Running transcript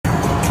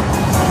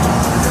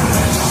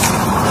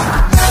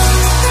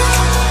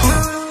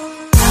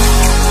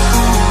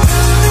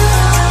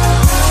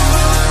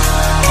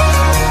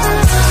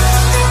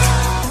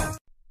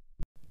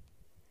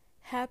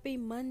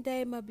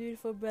Monday, my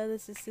beautiful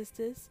brothers and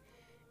sisters.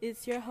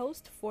 It's your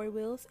host, Four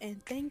Wheels,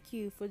 and thank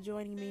you for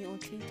joining me on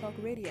Teen Talk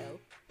Radio,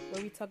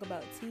 where we talk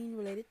about teen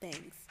related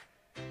things.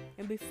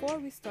 And before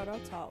we start our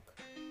talk,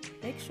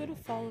 make sure to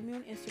follow me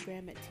on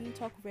Instagram at Teen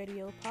Talk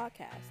Radio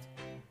Podcast.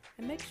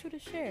 And make sure to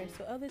share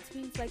so other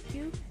teens like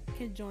you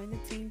can join the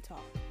Teen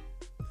Talk.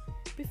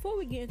 Before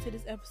we get into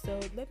this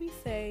episode, let me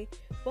say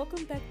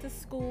welcome back to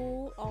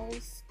school, all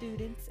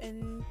students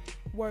and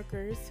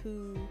workers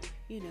who,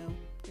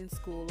 in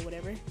school or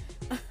whatever.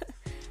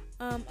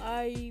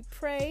 I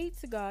pray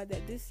to God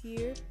that this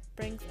year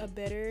brings a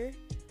better,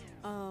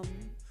 a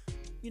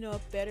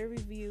better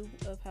review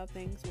of how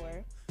things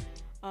were.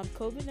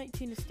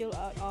 COVID-19 is still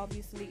out,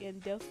 obviously,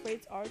 and death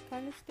rates are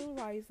kind of still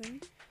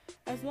rising.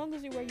 As long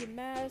as you wear your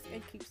mask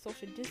and keep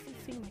social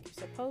distancing like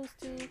you're supposed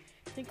to,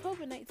 then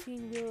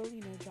COVID-19 will,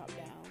 drop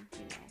down,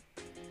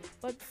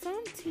 But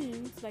some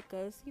teens like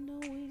us,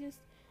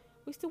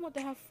 we still want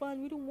to have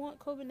fun. We don't want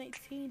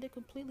COVID-19 to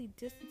completely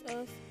distance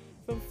us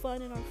from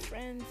fun and our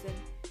friends and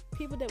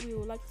people that we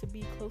would like to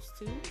be close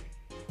to.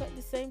 But at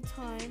the same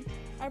time,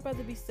 I'd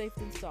rather be safe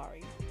than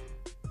sorry.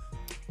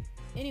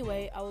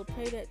 Anyway, I will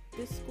pray that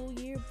this school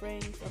year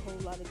brings a whole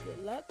lot of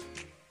good luck,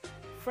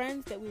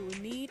 friends that we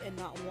will need and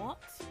not want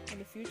in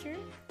the future,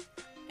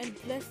 and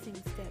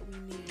blessings that we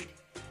need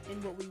in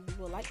what we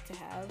would like to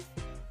have.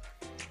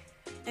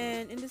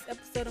 And in this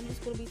episode, I'm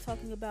just going to be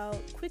talking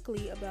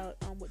quickly about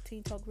what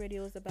Teen Talk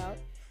Radio is about,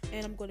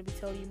 and I'm going to be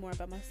telling you more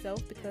about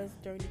myself because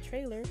during the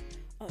trailer,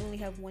 I only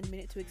have 1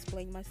 minute to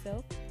explain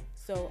myself.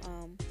 So,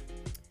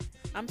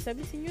 I'm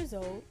 17 years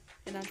old,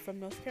 and I'm from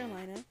North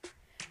Carolina.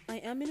 I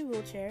am in a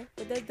wheelchair,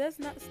 but that does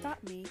not stop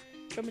me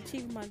from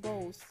achieving my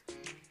goals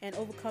and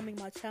overcoming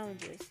my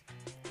challenges.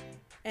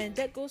 And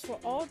that goes for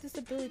all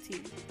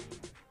disabilities.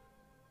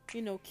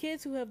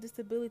 Kids who have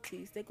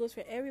disabilities. That goes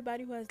for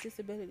everybody who has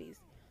disabilities.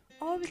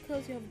 All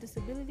because you have a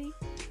disability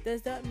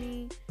does not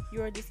mean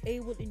you are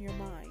disabled in your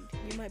mind.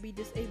 You might be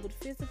disabled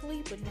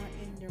physically, but not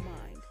in your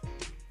mind.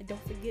 And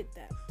don't forget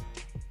that.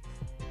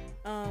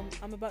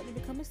 I'm about to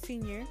become a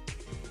senior,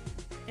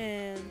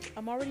 and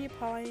I'm already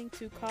applying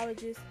to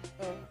colleges.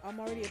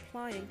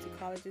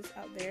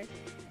 Out there.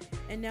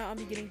 And now I'm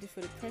beginning to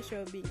feel the pressure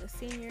of being a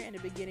senior and the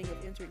beginning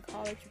of entering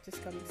college, which is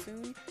coming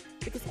soon.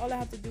 Because all I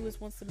have to do is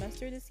one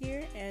semester this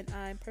year, and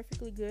I'm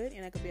perfectly good,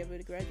 and I could be able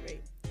to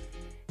graduate.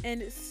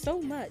 And it's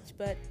so much,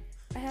 but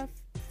I have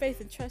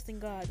faith and trust in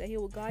God that He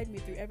will guide me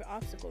through every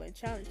obstacle and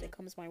challenge that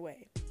comes my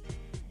way.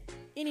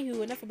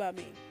 Anywho, enough about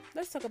me.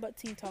 Let's talk about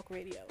Teen Talk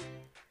Radio.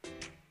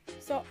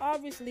 So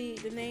obviously,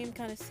 the name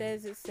kind of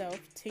says itself.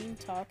 Teen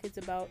Talk is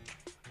about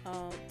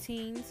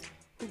teens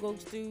who go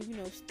through,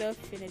 stuff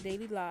in their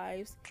daily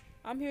lives.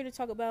 I'm here to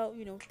talk about,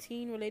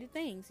 teen-related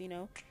things,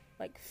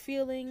 like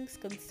feelings,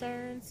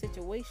 concerns,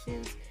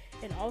 situations,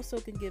 and also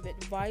can give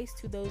advice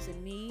to those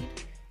in need.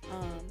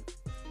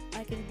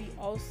 I can be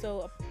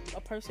also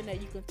a person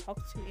that you can talk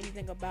to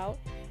anything about,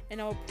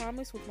 and I will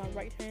promise with my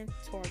right hand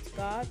towards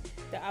God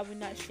that I will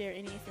not share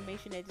any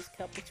information that is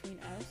kept between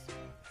us.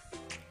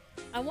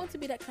 I want to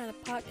be that kind of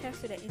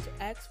podcaster that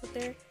interacts with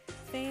their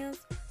fans,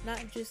 not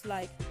just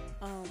like,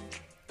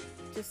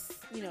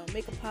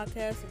 make a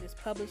podcast and just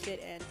publish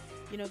it and,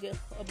 get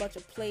a bunch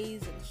of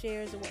plays and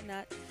shares and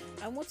whatnot.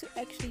 I want to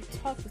actually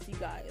talk with you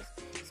guys.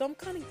 So I'm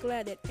kind of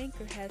glad that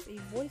Anchor has a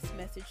voice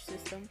message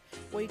system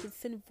where you can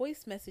send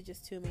voice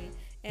messages to me.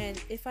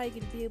 And if I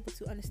can be able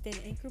to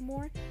understand Anchor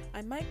more,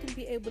 I might can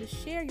be able to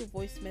share your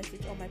voice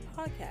message on my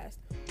podcast.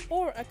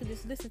 Or I could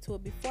just listen to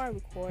it before I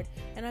record,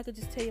 and I could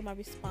just tell you my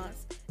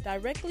response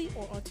directly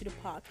or onto the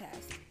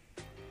podcast.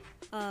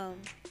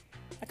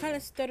 I kind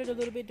of stuttered a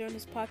little bit during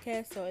this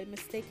podcast, so it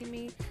mistaken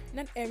me.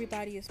 Not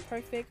everybody is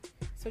perfect,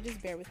 so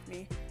just bear with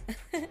me.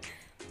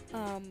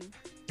 I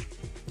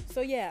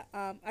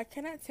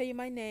cannot tell you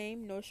my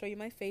name nor show you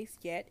my face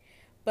yet,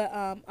 but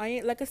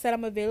like I said,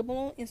 I'm available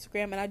on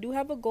Instagram, and I do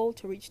have a goal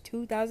to reach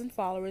 2,000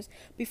 followers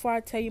before I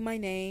tell you my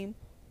name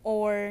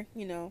or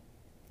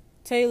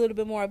tell you a little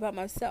bit more about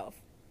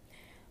myself.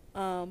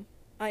 I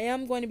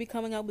am going to be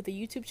coming out with a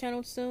YouTube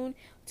channel soon,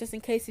 just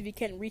in case if you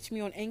can't reach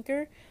me on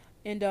Anchor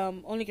and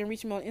only can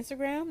reach me on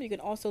Instagram, you can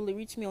also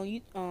reach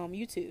me on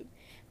YouTube.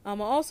 I'm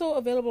also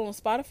available on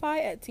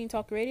Spotify at Teen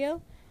Talk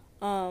Radio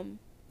and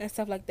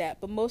stuff like that.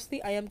 But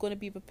mostly I am going to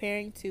be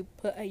preparing to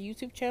put a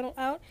YouTube channel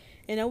out,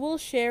 and I will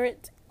share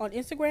it on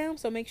Instagram,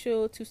 so make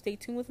sure to stay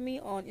tuned with me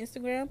on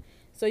Instagram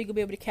so you can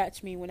be able to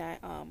catch me when I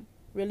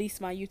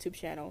release my YouTube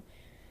channel.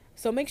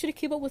 So make sure to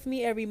keep up with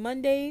me every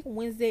Monday,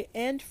 Wednesday,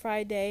 and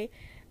Friday,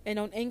 and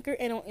on Anchor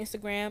and on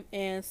Instagram,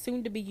 and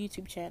soon to be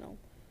YouTube channel.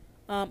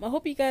 I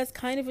hope you guys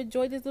kind of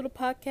enjoyed this little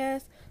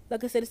podcast.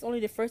 Like I said, it's only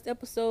the first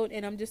episode,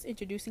 and I'm just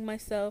introducing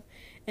myself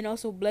and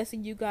also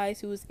blessing you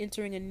guys who is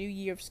entering a new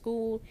year of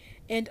school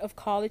and of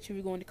college if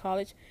you're going to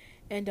college.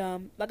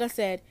 And like I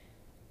said,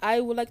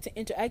 I would like to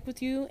interact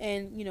with you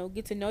and,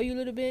 get to know you a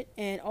little bit,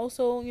 and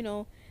also,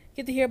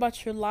 get to hear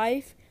about your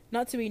life.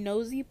 Not to be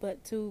nosy,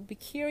 but to be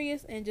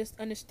curious and just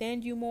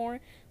understand you more.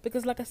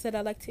 Because like I said,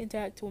 I like to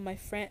interact with my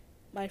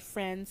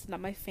friends,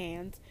 not my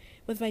fans,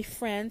 with my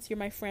friends. You're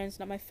my friends,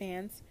 not my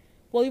fans.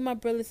 Well, you're my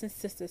brothers and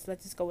sisters.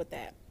 Let's just go with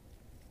that.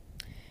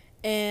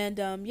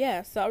 And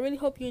yeah, so I really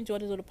hope you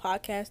enjoyed this little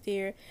podcast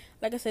here.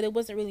 Like I said, it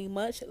wasn't really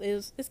much.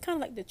 It's kind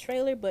of like the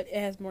trailer, but it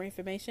has more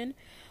information.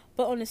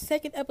 But on the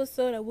second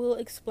episode, I will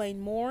explain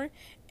more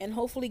and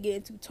hopefully get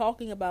into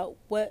talking about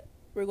what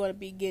we're going to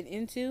be getting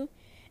into.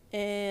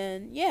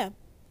 And yeah,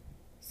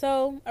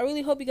 so I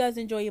really hope you guys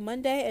enjoy your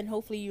Monday, and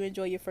hopefully you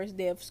enjoy your first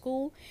day of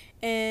school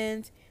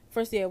and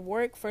first day of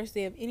work, first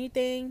day of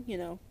anything,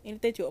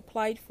 anything you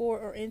applied for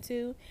or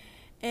into.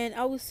 And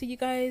I will see you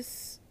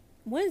guys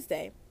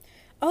Wednesday.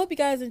 I hope you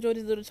guys enjoyed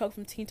this little talk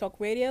from Teen Talk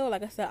Radio.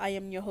 Like I said, I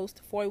am your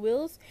host, Four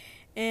Wheels,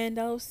 and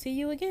I'll see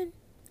you again.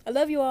 I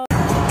love you all.